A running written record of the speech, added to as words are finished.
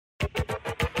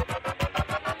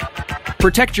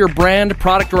Protect your brand,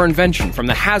 product, or invention from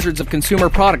the hazards of consumer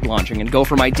product launching and go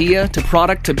from idea to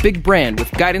product to big brand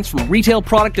with guidance from retail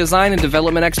product design and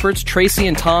development experts Tracy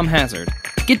and Tom Hazard.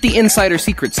 Get the insider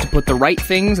secrets to put the right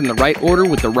things in the right order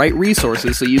with the right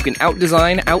resources so you can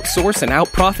outdesign, outsource, and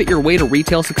outprofit your way to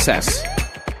retail success.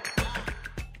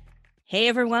 Hey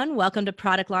everyone, welcome to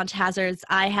Product Launch Hazards.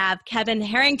 I have Kevin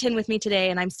Harrington with me today,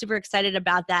 and I'm super excited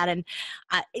about that. And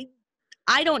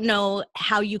I don't know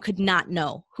how you could not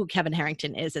know who Kevin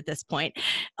Harrington is at this point.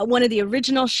 One of the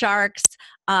original sharks.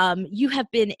 Kevin,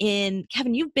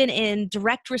 you've been in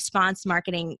direct response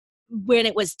marketing when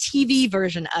it was TV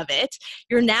version of it.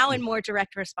 You're now in more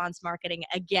direct response marketing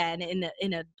again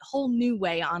in a whole new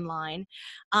way online.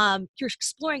 You're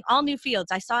exploring all new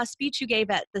fields. I saw a speech you gave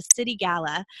at the City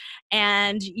Gala,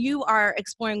 and you are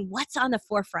exploring what's on the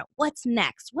forefront. What's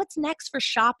next? What's next for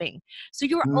shopping? So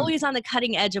you're always on the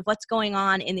cutting edge of what's going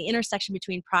on in the intersection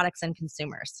between products and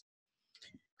consumers.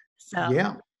 So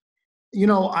yeah.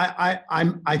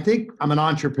 I think I'm an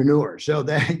entrepreneur. So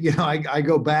that, I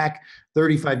go back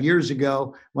 35 years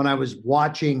ago when I was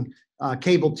watching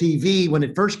cable TV when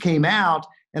it first came out.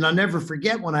 And I'll never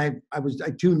forget when I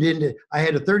tuned into, I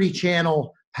had a 30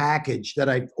 channel package that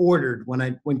I ordered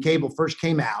when cable first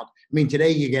came out. I mean,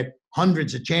 today you get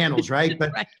hundreds of channels, right?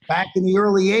 But right. Back in the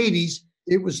early 80s,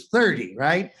 it was 30,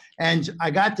 right? And I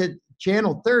got to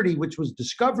channel 30, which was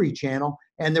Discovery Channel,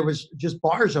 and there was just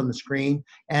bars on the screen.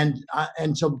 And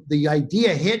so the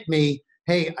idea hit me,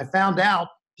 hey, I found out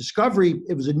Discovery,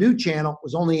 it was a new channel,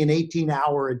 was only an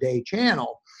 18-hour-a-day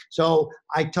channel. So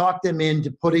I talked them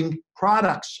into putting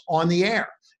products on the air.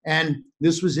 And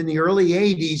this was in the early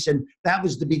 80s, and that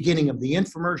was the beginning of the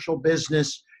infomercial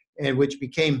business, and which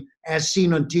became As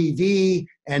Seen on TV.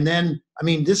 And then,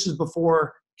 this is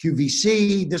before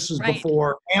QVC. This was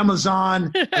before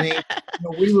Amazon.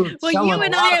 We were well, you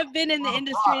and I have been in the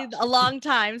industry a long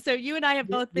time. So you and I have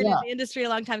both been in the industry a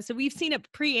long time. So we've seen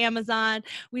it pre-Amazon.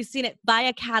 We've seen it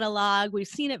via catalog. We've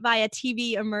seen it via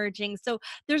TV emerging. So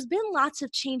there's been lots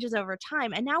of changes over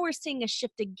time. And now we're seeing a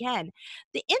shift again.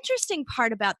 The interesting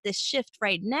part about this shift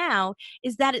right now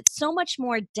is that it's so much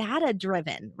more data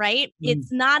driven, right?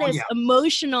 It's not as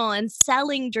emotional and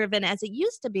selling driven as it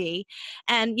used to be.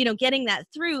 And, getting that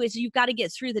through is you've got to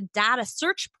get through the data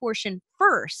search portion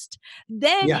first,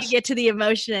 then you get to the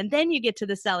emotion, and then you get to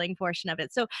the selling portion of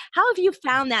it. So how have you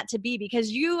found that to be?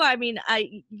 Because you're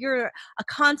a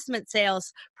consummate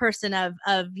sales person of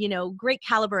great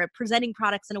caliber at presenting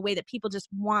products in a way that people just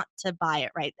want to buy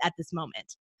it right at this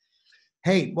moment.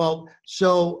 Hey, well,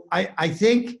 so I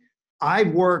think I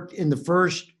worked in the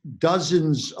first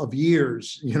dozens of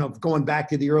years, going back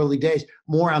to the early days,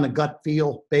 more on a gut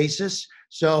feel basis.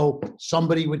 So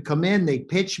somebody would come in, they'd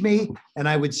pitch me, and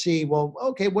I would see, well,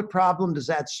 okay, what problem does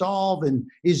that solve? And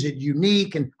is it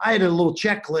unique? And I had a little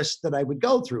checklist that I would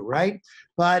go through, right?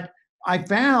 But I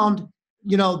found,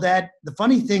 that the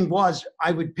funny thing was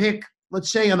I would pick,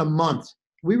 let's say on a month,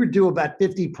 we would do about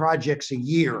 50 projects a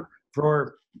year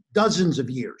for dozens of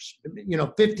years,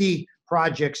 50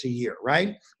 projects a year,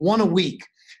 right? One a week.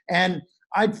 And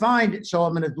I'd find, so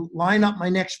I'm going to line up my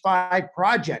next 5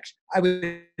 projects. I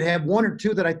would have 1 or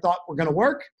 2 that I thought were going to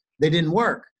work. They didn't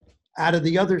work. Out of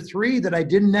the other 3 that I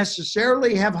didn't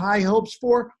necessarily have high hopes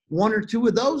for, 1 or 2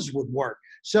 of those would work.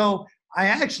 So I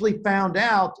actually found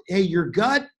out, hey, your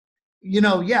gut,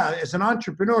 as an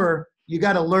entrepreneur, you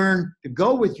got to learn to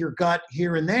go with your gut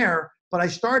here and there. But I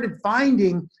started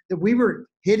finding that we were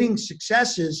hitting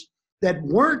successes that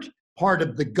weren't part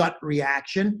of the gut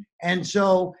reaction. And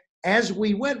so as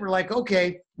we went, we're like,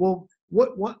 okay, well,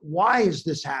 why is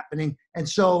this happening? And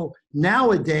so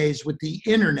nowadays with the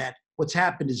internet, what's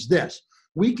happened is this.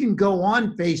 We can go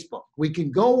on Facebook, we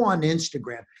can go on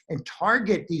Instagram and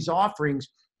target these offerings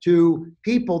to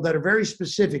people that are very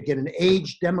specific in an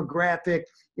age demographic,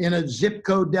 in a zip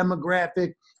code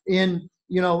demographic,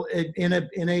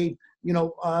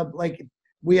 like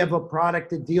we have a product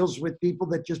that deals with people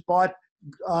that just bought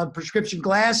prescription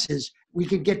glasses. We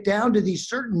could get down to these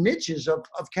certain niches of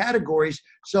categories.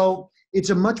 So it's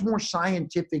a much more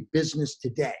scientific business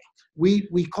today.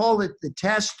 We call it the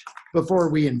test before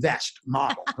we invest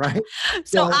model, right?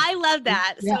 So I love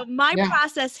that. So my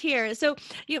process here, so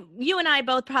you and I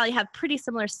both probably have pretty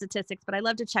similar statistics, but I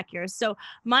love to check yours. So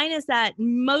mine is that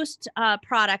most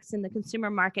products in the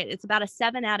consumer market, it's about a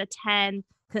 7 out of 10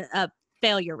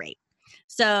 failure rate.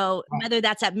 So whether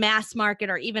that's at mass market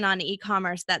or even on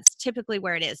e-commerce, that's typically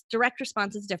where it is. Direct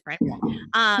response is different.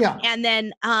 And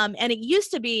then, and it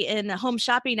used to be in the Home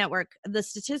Shopping Network, the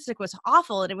statistic was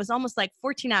awful, and it was almost like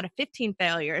 14 out of 15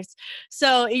 failures.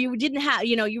 So you didn't have,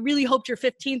 you really hoped your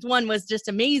 15th one was just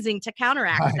amazing to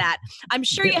counteract that. I'm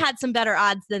sure you had some better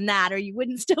odds than that, or you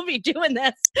wouldn't still be doing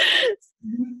this.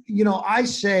 I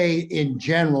say in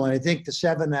general, and I think the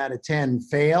 7 out of 10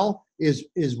 fail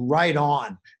is right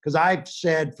on, because I've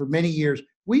said for many years,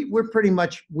 we're pretty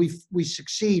much, we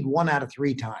succeed 1 out of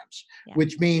 3 times,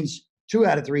 which means 2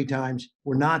 out of 3 times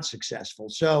we're not successful.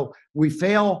 So we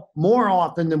fail more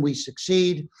often than we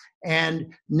succeed.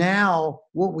 And now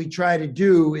what we try to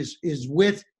do is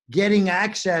with getting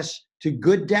access to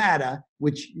good data,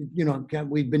 which,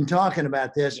 we've been talking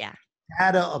about this,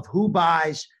 data of who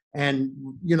buys, and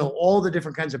all the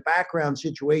different kinds of background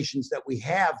situations that we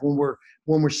have when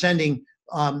we're sending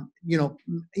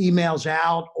emails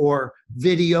out or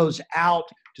videos out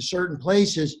to certain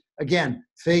places, again,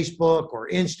 Facebook or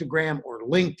Instagram or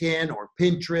LinkedIn or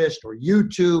Pinterest or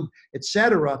YouTube,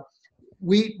 etc.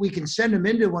 We can send them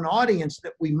into an audience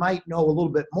that we might know a little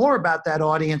bit more about that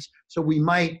audience, so we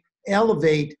might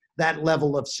elevate that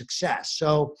level of success.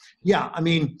 So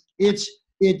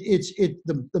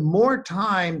the more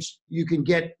times you can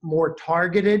get more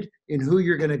targeted in who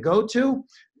you're going to go to,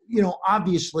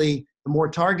 obviously the more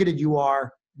targeted you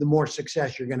are, the more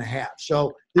success you're going to have.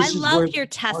 So I love your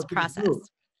test process.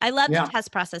 I love the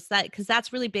test process, because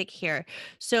that's really big here.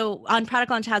 So on Product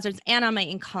Launch Hazards and on my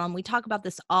income, we talk about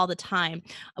this all the time.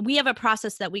 We have a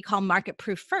process that we call market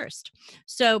proof first.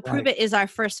 So prove it is our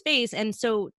first phase. And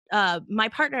so my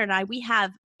partner and I, we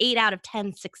have 8 out of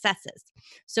 10 successes.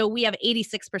 So we have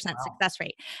 86% success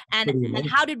rate. And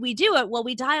how did we do it? Well,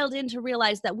 we dialed in to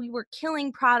realize that we were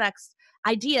killing products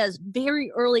ideas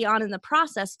very early on in the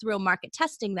process through a market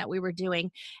testing that we were doing.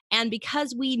 And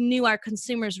because we knew our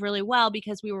consumers really well,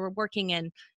 because we were working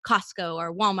in Costco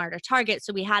or Walmart or Target,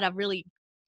 so we had a really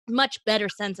much better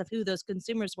sense of who those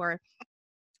consumers were,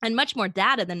 and much more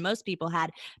data than most people had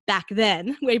back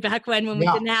then, way back when we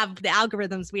didn't have the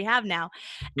algorithms we have now.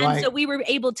 And so we were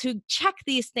able to check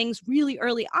these things really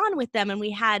early on with them. And we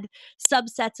had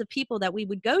subsets of people that we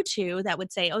would go to that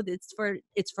would say, oh,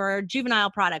 it's for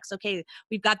juvenile products. Okay,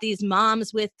 we've got these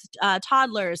moms with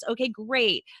toddlers. Okay,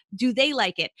 great. Do they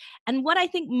like it? And what I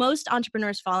think most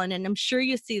entrepreneurs fall in, and I'm sure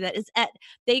you see that, is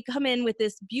they come in with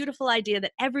this beautiful idea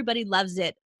that everybody loves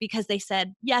it, because they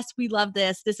said, yes, we love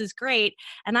this. This is great.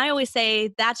 And I always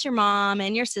say, that's your mom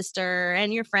and your sister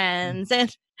and your friends.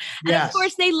 And of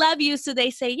course they love you. So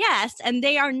they say yes. And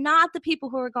they are not the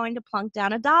people who are going to plunk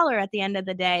down $1 at the end of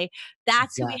the day.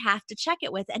 That's who we have to check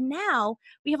it with. And now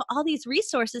we have all these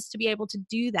resources to be able to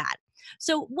do that.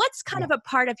 So what's kind of a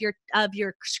part of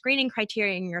your screening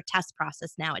criteria in your test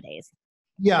process nowadays?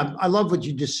 Yeah, I love what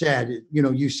you just said.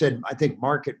 You said, I think,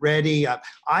 market ready.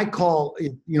 I call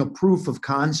it, proof of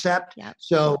concept. Yep.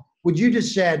 So what you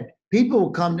just said, people will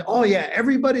come, oh yeah,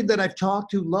 everybody that I've talked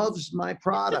to loves my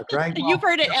product, right? You've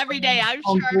heard it every day, I'm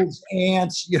uncles, sure.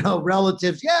 Aunts,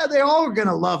 relatives. Yeah, they all are going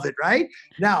to love it, right?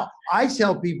 Now, I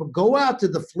tell people, go out to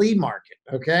the flea market,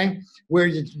 okay,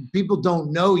 where people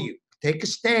don't know you. Take a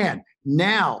stand.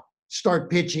 Now,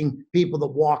 start pitching people that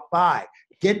walk by.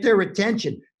 Get their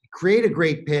attention. Create a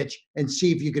great pitch and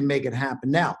see if you can make it happen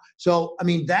now. So,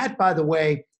 that, by the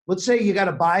way, let's say you got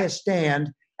to buy a stand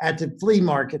at the flea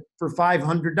market for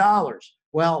 $500.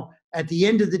 Well, at the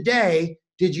end of the day,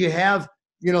 did you have,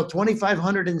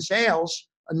 $2,500 in sales,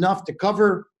 enough to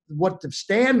cover what the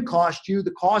stand cost you,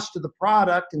 the cost of the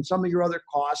product, and some of your other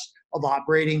costs of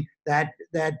operating that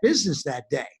business that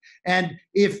day? And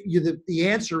if the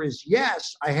answer is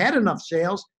yes, I had enough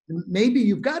sales, then maybe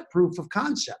you've got proof of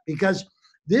concept, because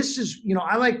this is,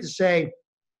 I like to say,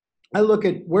 I look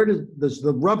at where does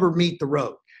the rubber meet the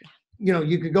road.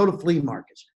 You could go to flea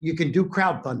markets. You can do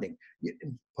crowdfunding. You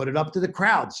can put it up to the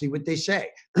crowd, see what they say.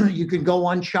 You can go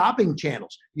on shopping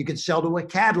channels. You can sell to a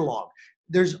catalog.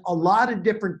 There's a lot of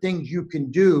different things you can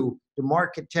do to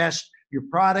market test your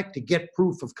product, to get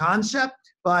proof of concept.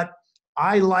 But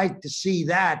I like to see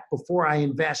that before I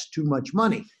invest too much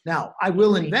money. Now, I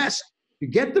will invest to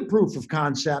get the proof of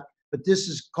concept, but this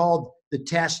is called the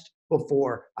test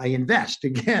before I invest,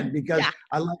 again, because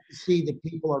I like to see that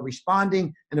people are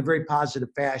responding in a very positive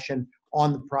fashion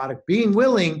on the product, being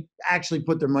willing to actually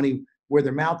put their money where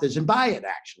their mouth is and buy it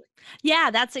actually. Yeah,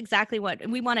 that's exactly what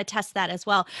we want to test that as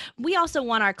well. We also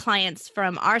want our clients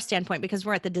from our standpoint, because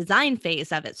we're at the design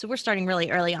phase of it. So we're starting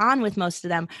really early on with most of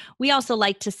them. We also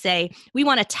like to say, we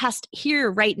want to test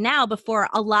here right now before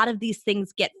a lot of these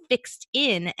things get fixed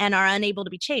in and are unable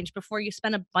to be changed, before you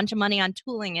spend a bunch of money on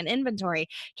tooling and inventory.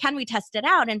 Can we test it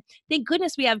out? And thank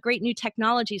goodness we have great new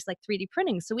technologies like 3D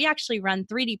printing. So we actually run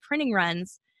 3D printing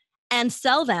runs and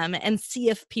sell them and see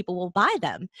if people will buy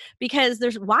them, because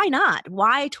why not?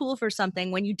 Why tool for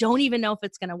something when you don't even know if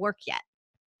it's going to work yet?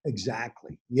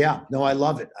 Exactly. Yeah. No, I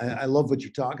love it. I love what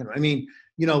you're talking about. I mean,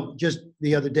 just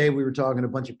the other day we were talking to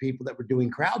a bunch of people that were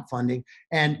doing crowdfunding,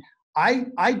 and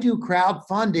I do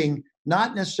crowdfunding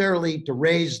not necessarily to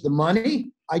raise the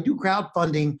money. I do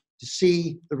crowdfunding to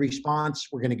see the response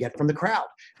we're going to get from the crowd,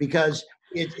 because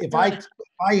if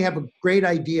I have a great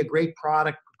idea, great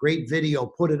product, great video,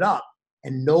 put it up,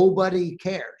 and nobody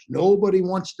cares, nobody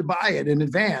wants to buy it in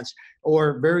advance,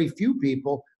 or very few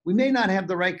people, we may not have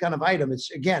the right kind of item.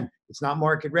 It's not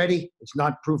market ready, it's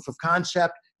not proof of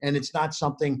concept, and it's not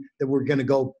something that we're going to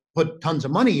go put tons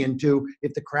of money into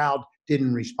if the crowd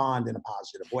didn't respond in a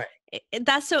positive way.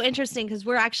 That's so interesting, because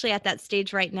we're actually at that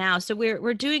stage right now. So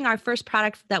we're doing our first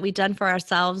product that we've done for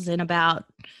ourselves in about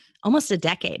almost a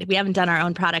decade. We haven't done our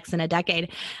own products in a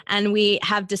decade. And we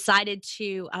have decided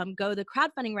to go the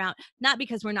crowdfunding route, not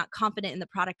because we're not confident in the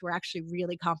product. We're actually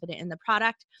really confident in the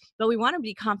product, but we want to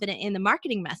be confident in the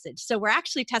marketing message. So we're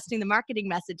actually testing the marketing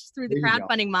message through the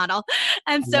crowdfunding model.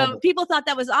 And so people thought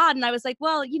that was odd. And I was like,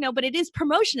 well, but it is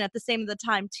promotion at the same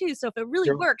time too. So if it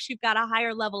really works, you've got a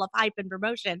higher level of hype and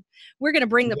promotion. We're going to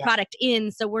bring the product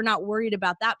in, so we're not worried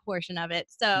about that portion of it.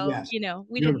 So,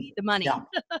 we didn't need the money. Yeah.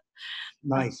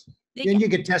 Nice. Then you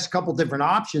could test a couple different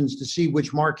options to see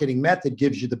which marketing method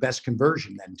gives you the best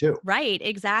conversion then too. Right,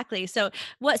 exactly. So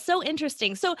what's so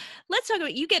interesting. So let's talk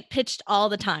about, you get pitched all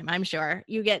the time, I'm sure.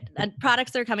 You get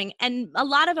products that are coming, and a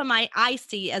lot of them I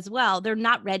see as well, they're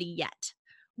not ready yet.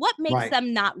 What makes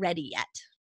them not ready yet?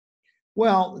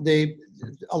 Well,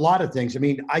 a lot of things. I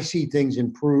mean, I see things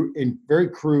in very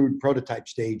crude prototype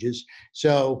stages.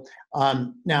 So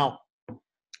now,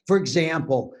 for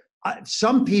example,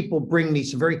 some people bring me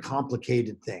some very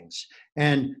complicated things,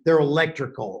 and they're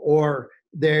electrical, or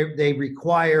they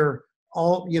require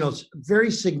very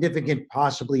significant,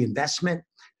 possibly investment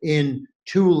in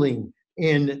tooling,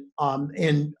 in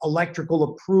electrical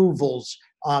approvals.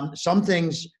 Some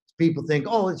things people think,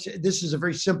 this is a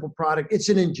very simple product. It's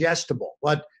an ingestible,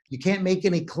 but you can't make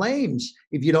any claims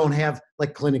if you don't have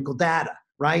like clinical data,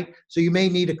 right? So you may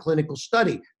need a clinical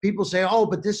study. People say,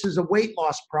 but this is a weight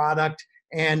loss product,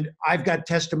 and I've got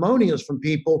testimonials from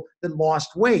people that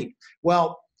lost weight.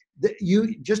 Well,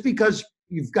 just because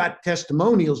you've got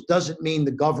testimonials doesn't mean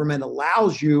the government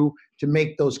allows you to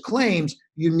make those claims.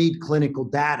 You need clinical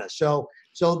data. So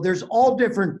there's all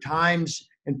different times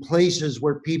and places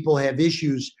where people have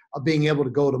issues of being able to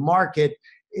go to market,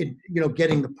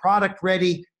 getting the product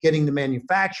ready, getting the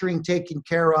manufacturing taken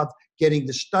care of, getting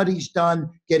the studies done,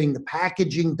 getting the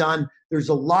packaging done. There's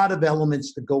a lot of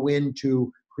elements that go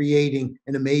into creating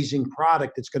an amazing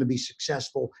product that's going to be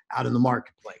successful out in the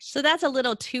marketplace. So that's a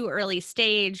little too early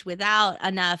stage without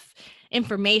enough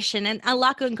information, and a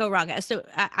lot can go wrong. So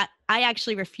I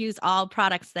actually refuse all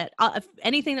products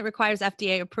anything that requires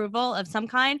FDA approval of some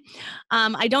kind.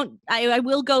 I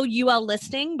will go UL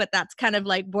listing, but that's kind of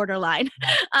like borderline.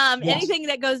 Anything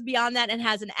that goes beyond that and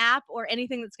has an app, or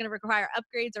anything that's going to require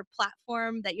upgrades or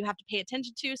platform that you have to pay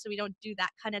attention to. So we don't do that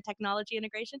kind of technology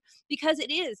integration, because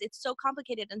it's so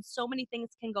complicated and so many things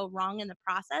can go wrong in the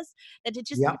process that it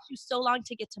just takes you so long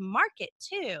to get to market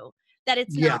too, that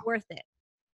it's not worth it.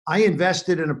 I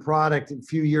invested in a product a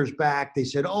few years back. They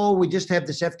said, we just have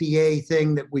this FDA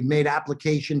thing that we made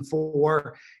application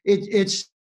for.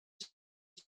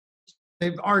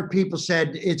 Our people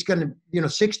said it's going to,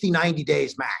 60, 90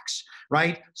 days max,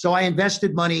 right? So I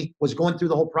invested money, was going through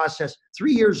the whole process.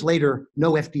 3 years later,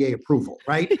 no FDA approval,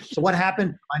 right? So what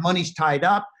happened? My money's tied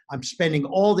up. I'm spending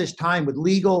all this time with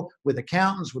legal, with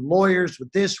accountants, with lawyers,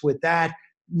 with this, with that.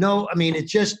 No, I mean,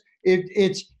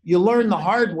 you learn the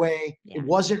hard way. It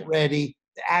wasn't ready.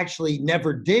 Actually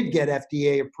never did get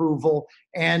FDA approval,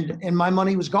 and my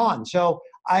money was gone. So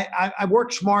I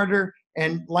work smarter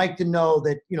and like to know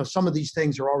that, some of these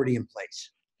things are already in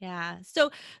place. Yeah. So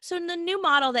the new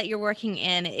model that you're working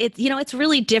in, it's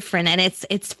really different, and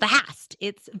it's fast.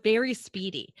 It's very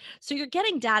speedy. So you're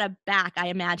getting data back, I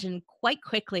imagine, quite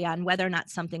quickly on whether or not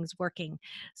something's working.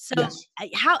 So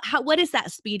what is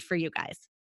that speed for you guys?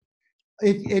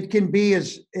 It can be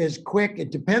as quick.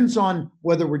 It depends on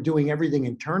whether we're doing everything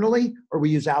internally or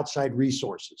we use outside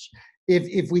resources.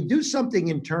 if we do something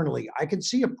internally, I can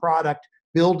see a product,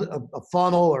 build a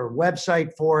funnel or a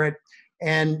website for it,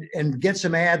 and get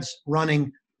some ads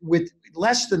running with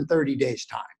less than 30 days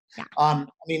time. Yeah. I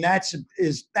mean, that's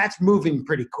moving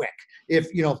pretty quick. If,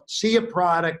 see a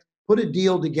product, put a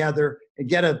deal together and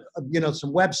get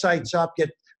some websites up,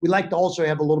 we like to also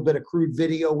have a little bit of crude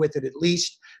video with it at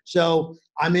least. So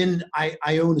I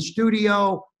own a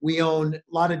studio. We own a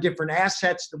lot of different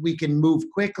assets that we can move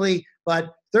quickly,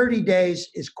 but 30 days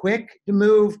is quick to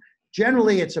move.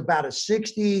 Generally, it's about a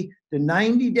 60 to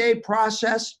 90-day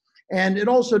process. And it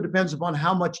also depends upon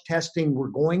how much testing we're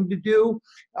going to do.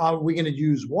 Are we going to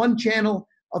use one channel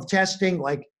of testing,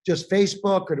 like just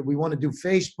Facebook, or do we want to do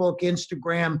Facebook,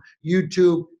 Instagram,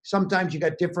 YouTube? Sometimes you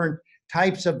got different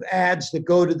types of ads that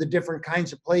go to the different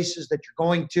kinds of places that you're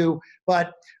going to.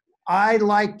 But I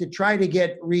like to try to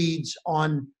get reads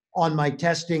on my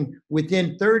testing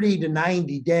within 30 to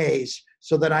 90 days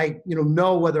so that I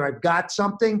know whether I've got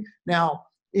something. Now,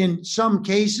 in some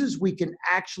cases, we can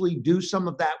actually do some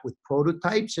of that with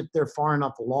prototypes if they're far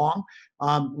enough along.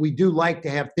 We do like to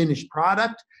have finished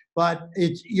product, but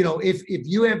it's, if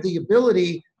you have the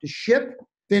ability to ship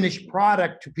finished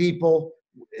product to people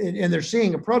and they're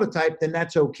seeing a prototype, then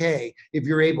that's okay. If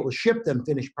you're able to ship them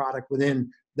finished product within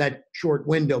that short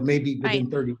window, maybe within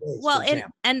 30 days. Well,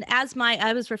 and as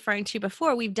I was referring to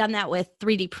before, we've done that with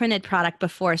 3D printed product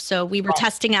before. So we were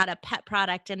testing out a pet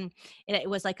product, and it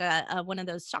was like a one of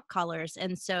those shock collars,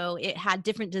 and so it had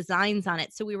different designs on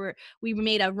it. So we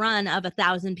made a run of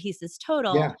 1,000 pieces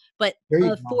total, but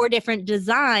 4 different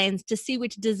designs to see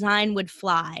which design would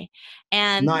fly,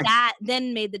 and that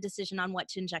then made the decision on what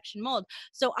to injection mold.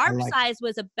 So our size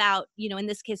was about, in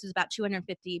this case, it was about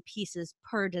 250 pieces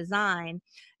per design.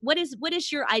 What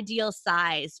is your ideal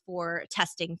size for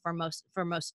testing for most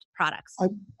products?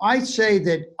 I say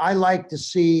that I like to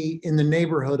see in the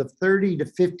neighborhood of $30,000 to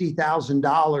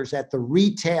 $50,000 at the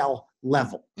retail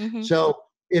level. Mm-hmm. So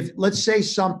if, let's say,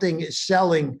 something is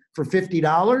selling for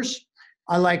 $50,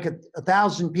 I like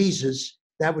 1,000 pieces.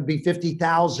 That would be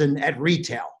 50,000 at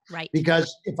retail. Right.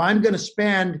 Because if I'm going to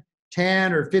spend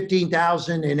 10 or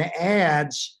 15,000 in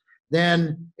ads,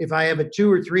 then if I have a 2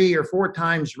 or 3 or 4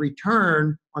 times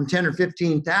return on 10 or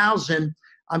 15,000,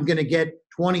 I'm going to get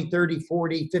 20, 30,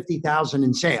 40, 50,000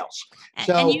 in sales.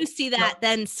 And you see that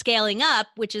then scaling up,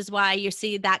 which is why you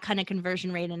see that kind of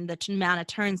conversion rate and the amount of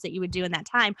turns that you would do in that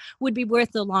time would be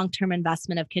worth the long-term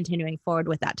investment of continuing forward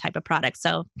with that type of product.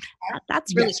 So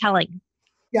that's really telling.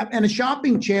 Yeah. And a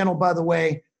shopping channel, by the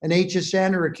way, an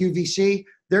HSN or a QVC,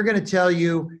 they're going to tell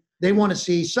you they want to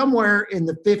see somewhere in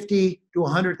the $50,000 to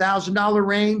 $100,000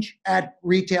 range at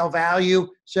retail value.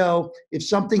 So if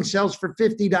something sells for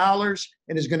 $50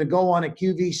 and is going to go on a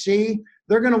QVC,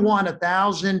 they're going to want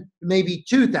 1,000, maybe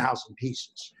 2,000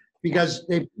 pieces because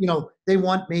they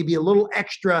want maybe a little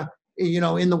extra,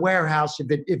 in the warehouse if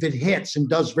it hits and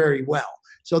does very well.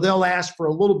 So they'll ask for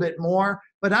a little bit more.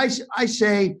 But I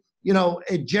say,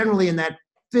 generally in that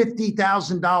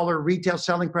 $50,000 retail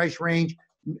selling price range,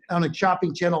 on a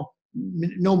shopping channel,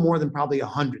 no more than probably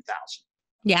 100,000.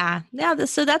 Yeah.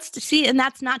 So and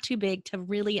that's not too big to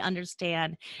really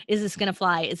understand. Is this going to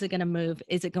fly? Is it going to move?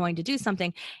 Is it going to do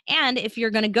something? And if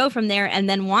you're going to go from there and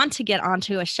then want to get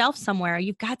onto a shelf somewhere,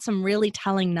 you've got some really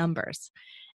telling numbers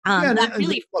that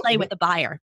really play with the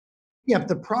buyer. Yeah. If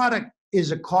the product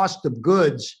is a cost of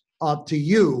goods to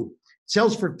you,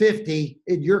 sells for 50,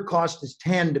 your cost is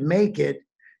 10 to make it,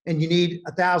 and you need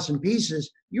 1,000 pieces,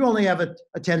 you only have a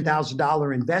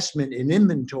 $10,000 investment in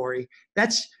inventory.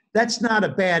 That's not a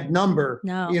bad number.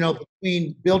 No.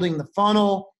 Between building the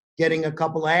funnel, getting a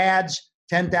couple ads,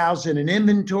 10,000 in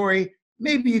inventory.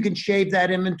 Maybe you can shave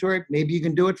that inventory. Maybe you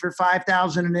can do it for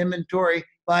 5,000 in inventory.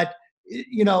 But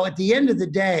at the end of the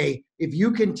day, if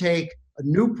you can take a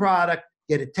new product,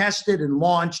 get it tested and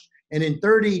launched, and in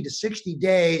 30 to 60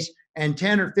 days and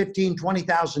 $10 or $15,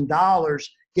 $20,000,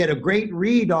 get a great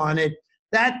read on it,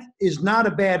 that is not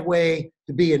a bad way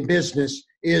to be in business,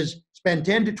 is spend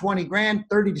 10 to 20 grand,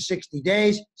 30 to 60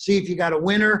 days, see if you got a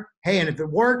winner. Hey, and if it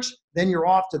works, then you're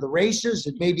off to the races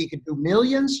and maybe you could do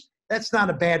millions. That's not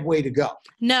a bad way to go.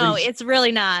 No, it's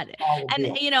really not.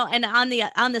 And, and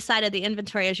on the side of the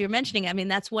inventory, as you're mentioning, I mean,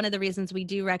 that's one of the reasons we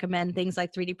do recommend things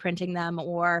like 3D printing them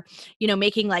or,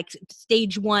 making like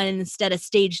stage 1 instead of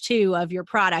stage 2 of your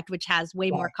product, which has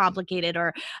way more complicated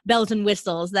or bells and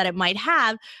whistles that it might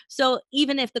have. So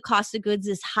even if the cost of goods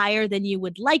is higher than you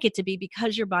would like it to be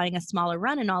because you're buying a smaller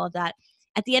run and all of that,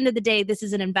 at the end of the day, this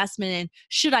is an investment in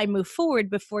should I move forward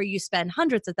before you spend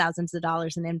hundreds of thousands of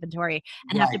dollars in inventory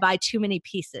and have to buy too many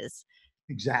pieces.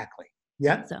 Exactly.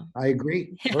 Yeah, So I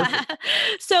agree. Perfect.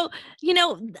 So,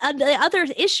 the other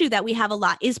issue that we have a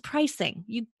lot is pricing.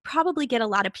 You probably get a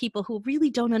lot of people who really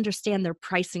don't understand their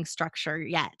pricing structure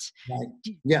yet. Right.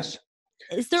 Do- Yes.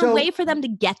 Is there a way So for them to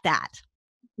get that?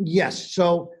 yes.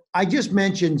 So I just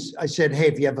mentioned, I said, hey,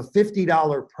 if you have a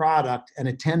 $50 product and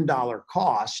a $10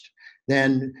 cost,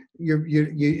 then you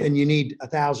need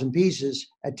 1,000 pieces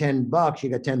at $10, you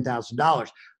got $10,000.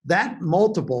 That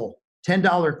multiple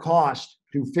 $10 cost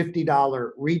to $50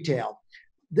 retail.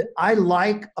 I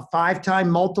like a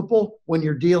 5-time multiple when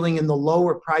you're dealing in the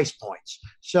lower price points.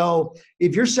 So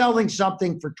if you're selling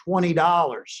something for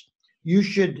 $20, you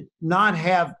should not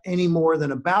have any more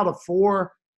than about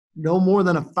no more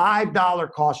than a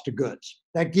 $5 cost of goods.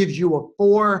 That gives you a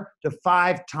 4 to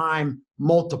 5 time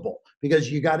multiple because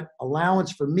you got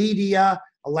allowance for media,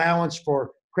 allowance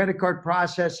for credit card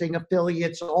processing,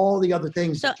 affiliates, all the other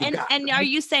things So, that you got. and are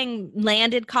you saying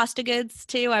landed cost of goods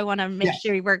too? I want to make Yes.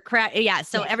 sure we're correct. Yeah.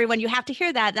 So Yes. everyone, you have to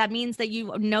hear that. That means that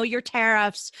you know your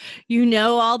tariffs, you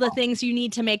know all the things you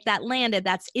need to make that landed.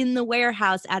 That's in the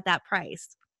warehouse at that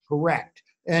price. Correct.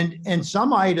 And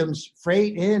some items,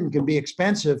 freight in can be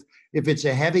expensive. If it's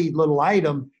a heavy little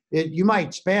item, you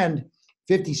might spend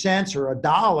 50 cents or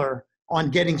 $1 on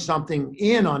getting something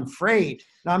in on freight.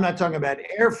 Now, I'm not talking about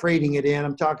air freighting it in.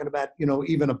 I'm talking about,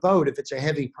 even a boat if it's a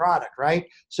heavy product, right?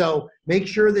 So make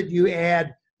sure that you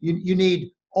add, you need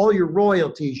all your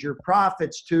royalties, your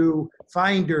profits to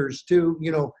finders,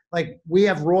 to, like we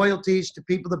have royalties to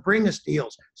people that bring us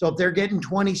deals. So if they're getting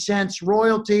 20 cents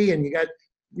royalty and you got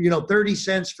 30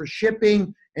 cents for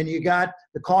shipping, and you got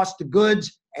the cost of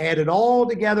goods, add it all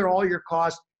together, all your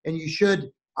costs, and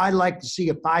I like to see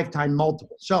a 5-time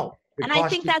multiple. So, and I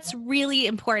think that's really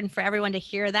important for everyone to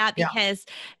hear that because,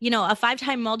 a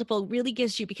 5-time multiple really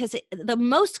gives you, because the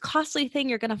most costly thing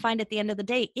you're going to find at the end of the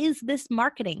day is this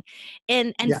marketing.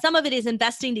 And some of it is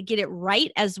investing to get it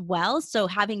right as well. So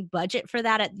having budget for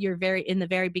that in the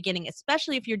very beginning,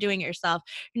 especially if you're doing it yourself,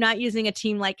 you're not using a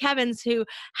team like Kevin's who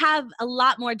have a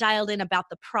lot more dialed in about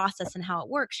the process and how it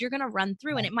works. You're going to run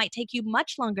through and it might take you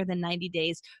much longer than 90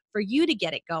 days for you to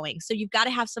get it going. So you've got to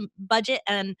have some budget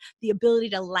and the ability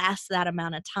to last that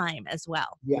amount of time as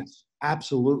well. Yes,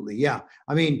 absolutely. Yeah.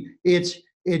 I mean,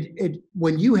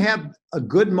 when you have a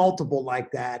good multiple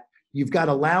like that, you've got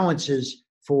allowances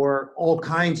for all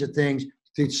kinds of things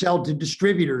to sell to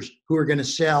distributors who are going to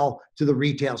sell to the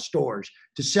retail stores,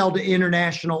 to sell to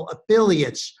international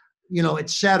affiliates, et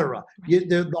cetera.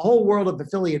 The whole world of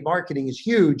affiliate marketing is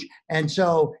huge. And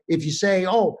so if you say,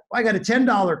 oh, I got a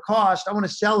 $10 cost, I want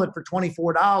to sell it for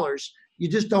 $24, you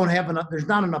just don't have enough, there's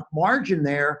not enough margin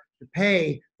there to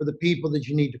pay for the people that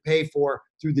you need to pay for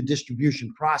through the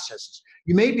distribution processes.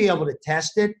 You may be able to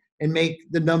test it and make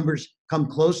the numbers come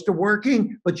close to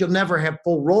working, but you'll never have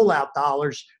full rollout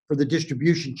dollars for the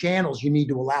distribution channels you need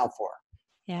to allow for.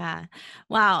 Yeah.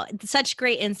 Wow. Such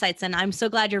great insights. And I'm so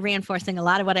glad you're reinforcing a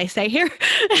lot of what I say here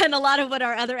and a lot of what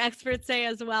our other experts say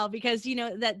as well, because,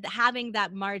 that having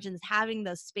that margins, having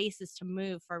those spaces to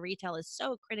move for retail is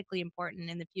so critically important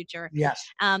in the future. Yes.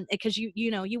 Because you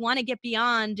want to get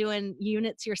beyond doing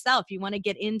units yourself. You want to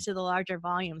get into the larger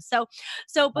volumes.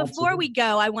 So before we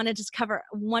go, I want to just cover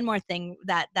one more thing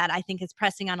that I think is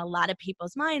pressing on a lot of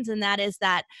people's minds. And that is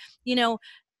that,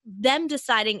 them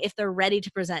deciding if they're ready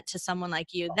to present to someone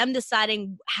like you, them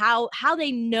deciding how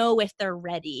they know if they're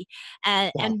ready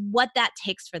and what that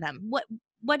takes for them.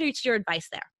 What is your advice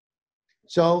there?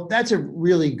 So that's a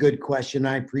really good question.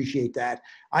 I appreciate that.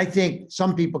 I think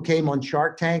some people came on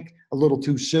Shark Tank a little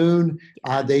too soon.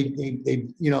 They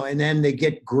and then they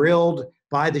get grilled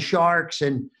by the sharks,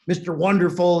 and Mr.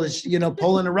 Wonderful is,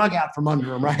 pulling the rug out from under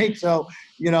them, right? So,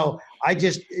 I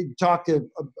just talked to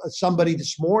somebody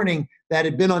this morning that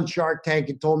had been on Shark Tank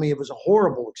and told me it was a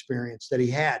horrible experience that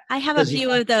he had. I have a few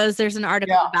of those. There's an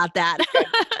article about that.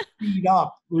 Beat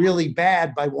up really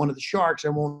bad by one of the sharks. I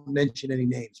won't mention any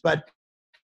names, but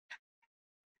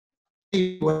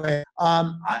anyway,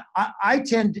 I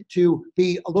tend to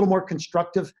be a little more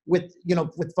constructive with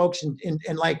folks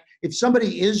and like if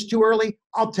somebody is too early,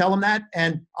 I'll tell them that,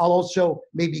 and I'll also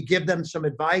maybe give them some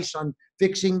advice on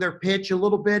fixing their pitch a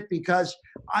little bit, because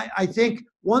I think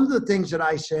one of the things that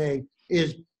I say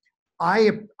is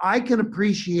I can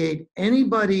appreciate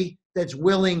anybody that's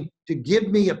willing to give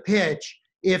me a pitch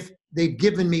if they've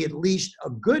given me at least a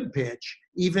good pitch,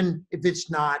 even if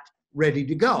it's not ready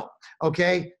to go.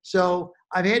 Okay. So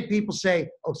I've had people say,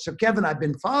 oh, so Kevin, I've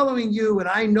been following you and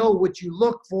I know what you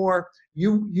look for.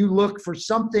 You look for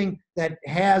something that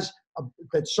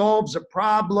that solves a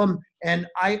problem. And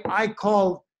I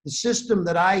call the system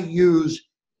that I use,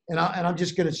 and I'm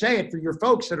just going to say it for your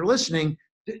folks that are listening,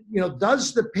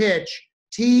 does the pitch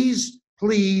tease,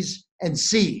 please, and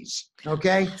seize.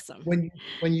 Okay. Awesome.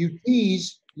 When you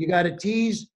tease, you got to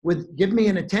tease with, give me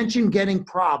an attention-getting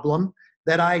problem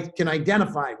that I can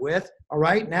identify with. All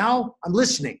right. Now I'm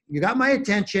listening. You got my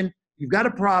attention. You've got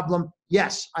a problem.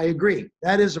 Yes, I agree.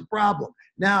 That is a problem.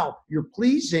 Now you're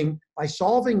pleasing by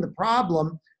solving the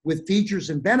problem with features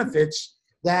and benefits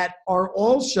that are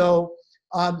also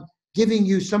giving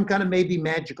you some kind of maybe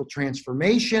magical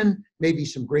transformation, maybe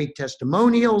some great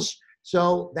testimonials.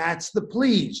 So that's the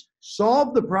please.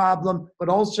 Solve the problem, but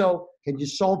also can you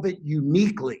solve it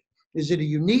uniquely? Is it a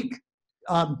unique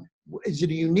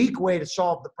way to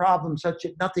solve the problem such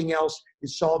that nothing else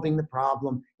is solving the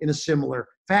problem in a similar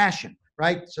fashion,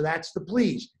 right? So that's the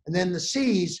please. And then the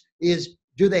seize is,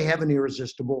 do they have an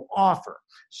irresistible offer?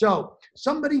 So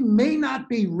somebody may not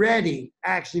be ready,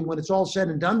 actually, when it's all said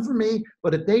and done for me,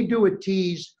 but if they do a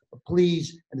tease, a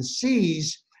please, and a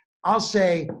seize, I'll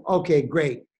say, okay,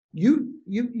 great.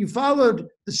 You followed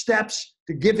the steps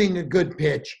to giving a good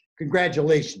pitch.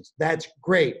 Congratulations. That's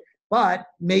great. But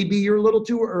maybe you're a little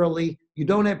too early. You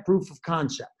don't have proof of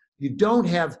concept. You don't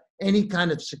have any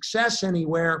kind of success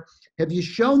anywhere. Have you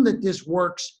shown that this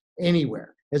works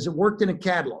anywhere? Has it worked in a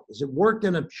catalog? Has it worked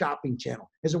in a shopping channel?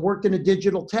 Has it worked in a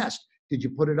digital test? Did you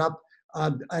put it up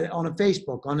on a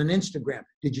Facebook, on an Instagram?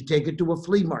 Did you take it to a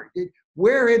flea market?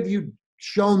 Where have you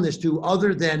shown this to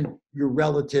other than your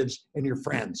relatives and your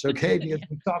friends? Okay, because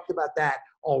we talked about that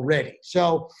already.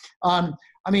 So,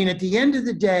 I mean, at the end of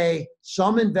the day,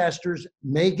 some investors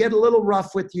may get a little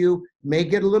rough with you, may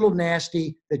get a little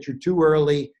nasty that you're too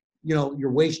early,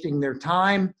 you're wasting their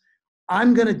time.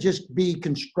 I'm going to just be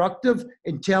constructive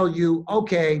and tell you,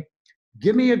 okay,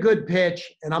 give me a good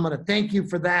pitch, and I'm going to thank you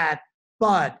for that,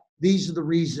 but these are the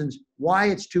reasons why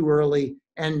it's too early,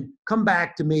 and come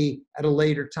back to me at a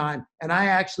later time. And I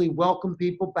actually welcome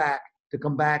people back to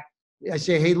come back. I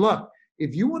say, hey, look,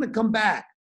 if you want to come back,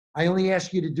 I only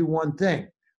ask you to do one thing.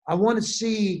 I want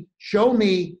to show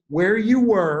me where you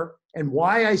were and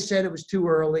why I said it was too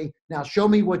early. Now show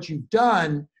me what you've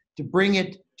done to bring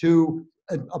it to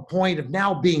a point of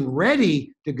now being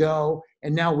ready to go,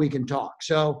 and now we can talk.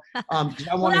 So,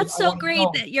 well, that's so great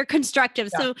that you're constructive.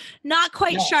 Yeah. So not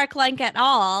quite shark-like at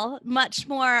all, much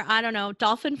more, I don't know,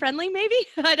 dolphin-friendly maybe?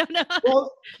 I don't know.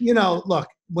 Well, look,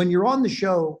 when you're on the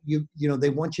show, they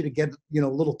want you to get, a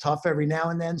little tough every now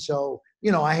and then. So,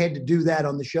 I had to do that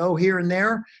on the show here and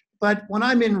there. But when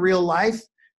I'm in real life,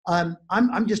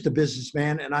 I'm just a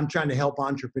businessman, and I'm trying to help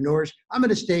entrepreneurs. I'm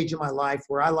at a stage in my life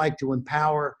where I like to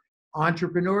empower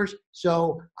entrepreneurs.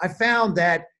 So I found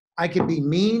that I can be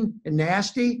mean and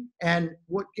nasty, and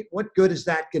what good is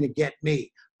that going to get me?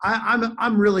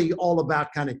 I'm really all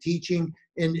about kind of teaching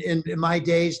in my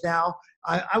days now.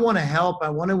 I want to help, I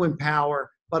want to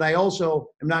empower, but I also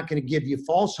am not going to give you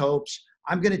false hopes.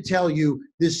 I'm going to tell you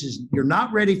you're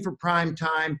not ready for prime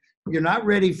time. You're not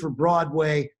ready for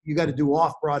Broadway. You got to do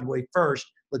off Broadway first.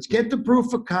 Let's get the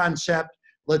proof of concept.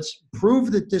 Let's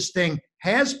prove that this thing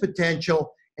has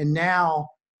potential. And now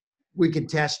we can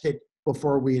test it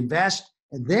before we invest.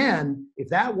 And then if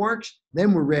that works,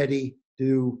 then we're ready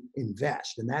to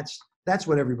invest. And that's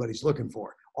what everybody's looking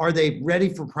for. Are they ready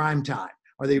for prime time?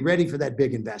 Are they ready for that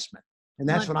big investment? And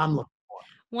that's what I'm looking for.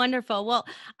 Wonderful. Well,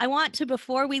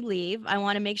 before we leave, I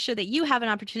want to make sure that you have an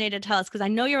opportunity to tell us, because I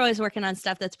know you're always working on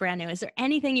stuff that's brand new. Is there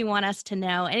anything you want us to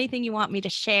know? Anything you want me to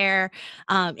share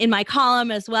in my column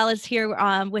as well as here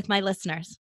with my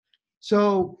listeners?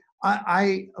 So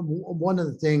one of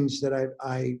the things that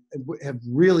I have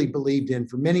really believed in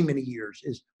for many, many years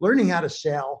is learning how to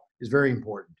sell is very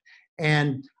important.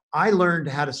 And I learned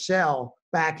how to sell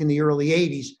back in the early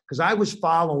 80s because I was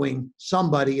following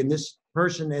somebody, and this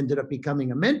person ended up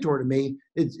becoming a mentor to me.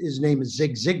 His name is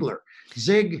Zig Ziglar.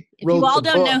 Zig wrote If you all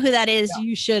don't book. know who that is,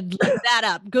 you should look that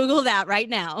up. Google that right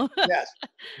now. Yes.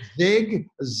 Zig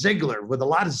Ziglar with a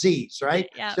lot of Z's, right?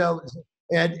 Yeah. So,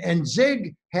 and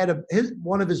Zig had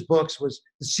one of his books was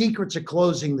The Secrets of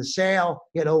Closing the Sale.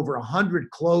 He had over 100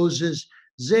 closes.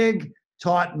 Zig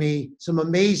taught me some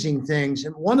amazing things.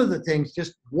 And one of the things,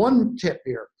 just one tip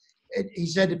here, he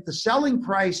said, if the selling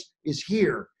price is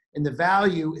here and the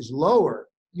value is lower,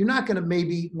 you're not going to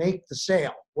maybe make the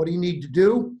sale. What do you need to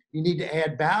do? You need to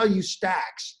add value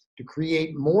stacks to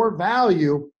create more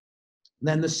value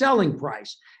than the selling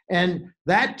price. And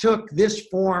that took this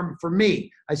form for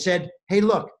me. I said, hey,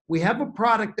 look, we have a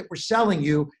product that we're selling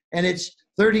you, and it's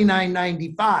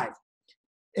 $39.95.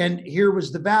 And here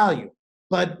was the value.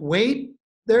 But wait,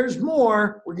 there's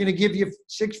more. We're going to give you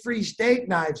 6 free steak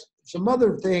knives, some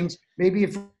other things, maybe a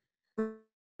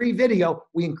free video.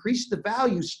 We increased the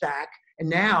value stack, and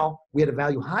now we had a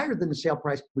value higher than the sale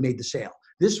price. We made the sale.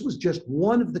 This was just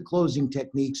one of the closing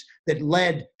techniques that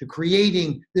led to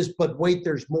creating this, but wait,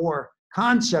 there's more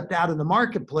concept out in the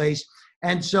marketplace.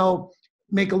 And so,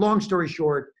 make a long story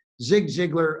short, Zig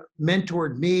Ziglar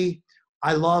mentored me.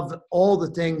 I love all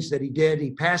the things that he did.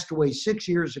 He passed away 6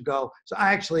 years ago. So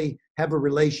I actually have a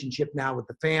relationship now with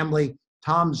the family,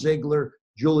 Tom Ziglar,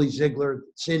 Julie Ziglar,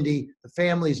 Cindy. The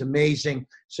family is amazing.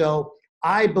 So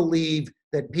I believe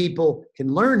that people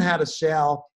can learn how to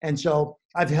sell. And so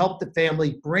I've helped the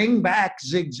family bring back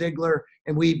Zig Ziglar.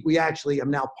 And we actually am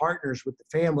now partners with the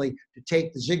family to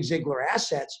take the Zig Ziglar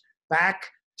assets back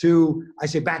to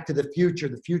the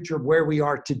future of where we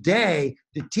are today,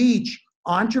 to teach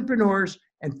entrepreneurs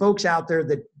and folks out there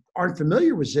that aren't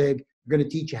familiar with Zig. We're going to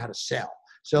teach you how to sell.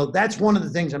 So that's one of the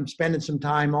things I'm spending some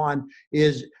time on,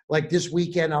 is like this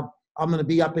weekend, I'm going to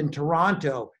be up in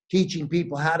Toronto teaching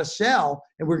people how to sell,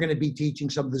 and we're going to be teaching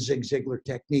some of the Zig Ziglar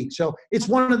techniques. So it's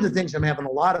one of the things I'm having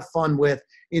a lot of fun with.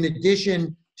 In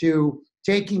addition to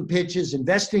taking pitches,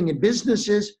 investing in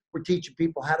businesses, we're teaching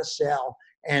people how to sell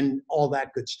and all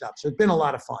that good stuff. So it's been a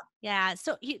lot of fun. Yeah.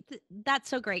 So that's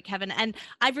so great, Kevin. And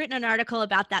I've written an article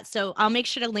about that. So I'll make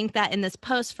sure to link that in this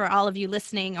post for all of you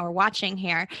listening or watching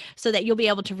here, so that you'll be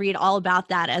able to read all about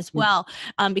that as well.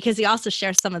 Because he also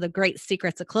shares some of the great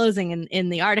secrets of closing in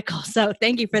the article. So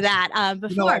thank you for that. I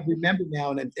remember now,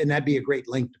 and that'd be a great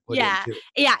link to put in too.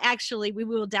 Yeah, actually, we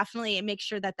will definitely make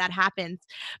sure that happens.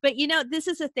 But this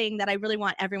is a thing that I really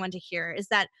want everyone to hear, is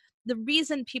that the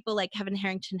reason people like Kevin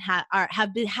Harrington have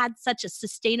had such a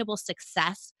sustainable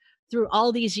success through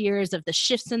all these years of the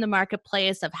shifts in the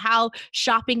marketplace, of how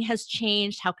shopping has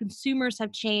changed, how consumers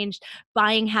have changed,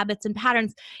 buying habits and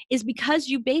patterns, is because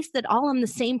you based it all on the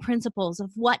same principles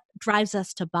of what drives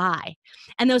us to buy.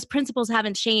 And those principles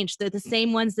haven't changed. They're the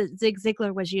same ones that Zig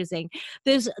Ziglar was using.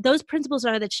 Those principles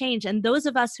are the change. And those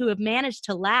of us who have managed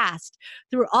to last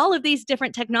through all of these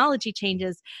different technology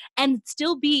changes and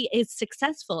still be as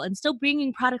successful and still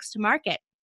bringing products to market,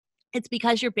 it's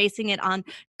because you're basing it on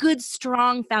good,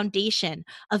 strong foundation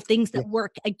of things that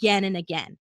work again and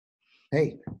again.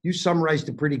 Hey, you summarized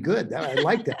it pretty good. I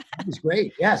like that. That was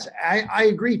great. Yes, I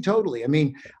agree totally. I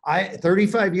mean,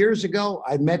 35 years ago,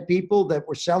 I met people that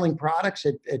were selling products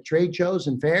at trade shows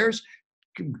and fairs,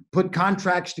 put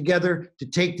contracts together to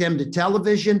take them to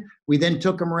television. We then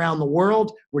took them around the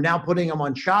world. We're now putting them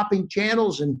on shopping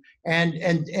channels, and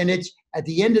it's, at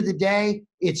the end of the day,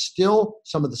 it's still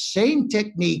some of the same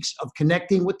techniques of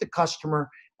connecting with the customer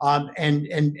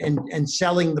and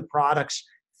selling the products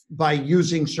by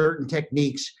using certain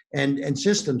techniques and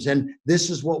systems. And this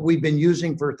is what we've been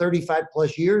using for 35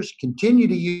 plus years, continue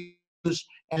to use.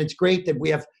 And it's great that we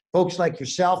have folks like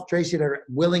yourself, Tracy, that are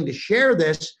willing to share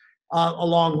this,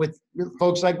 along with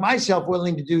folks like myself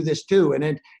willing to do this too.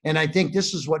 And I think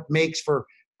this is what makes for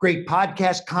great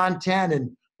podcast content, and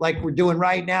like we're doing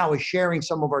right now, is sharing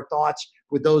some of our thoughts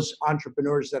with those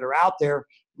entrepreneurs that are out there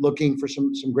looking for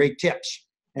some great tips.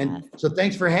 And so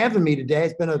thanks for having me today.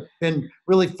 It's been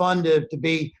really fun to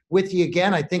be with you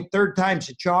again. I think third time's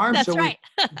a charm. That's so right.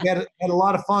 we had a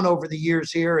lot of fun over the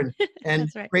years here, and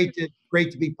right.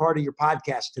 great to be part of your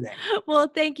podcast today. Well,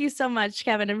 thank you so much,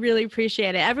 Kevin. I really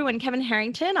appreciate it. Everyone, Kevin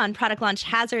Harrington on Product Launch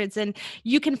Hazards, and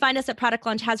you can find us at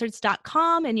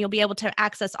productlaunchhazards.com, and you'll be able to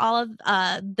access all of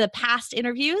the past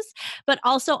interviews, but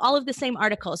also all of the same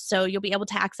articles. So you'll be able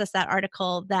to access that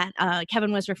article that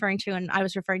Kevin was referring to and I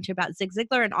was referring to about Zig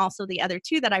Ziglar, and also the other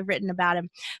two that I've written about him.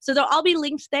 So they'll all be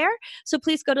linked there. So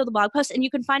please go to the blog post, and you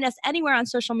can find us anywhere on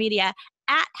social media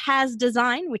at Has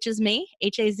Design, which is me,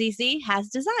 HAZZ, Has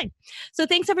Design. So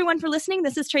thanks everyone for listening.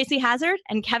 This is Tracy Hazard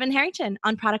and Kevin Harrington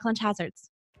on Product Launch Hazards.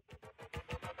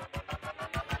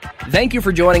 Thank you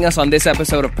for joining us on this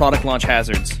episode of Product Launch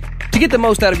Hazards. To get the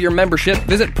most out of your membership,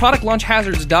 visit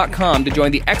productlaunchhazards.com to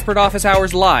join the Expert Office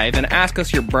Hours live and ask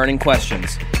us your burning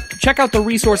questions. Check out the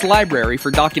resource library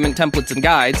for document templates and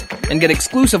guides, and get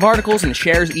exclusive articles and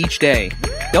shares each day.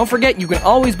 Don't forget, you can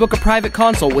always book a private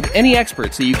consult with any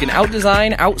expert so you can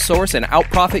outdesign, outsource, and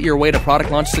outprofit your way to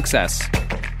product launch success.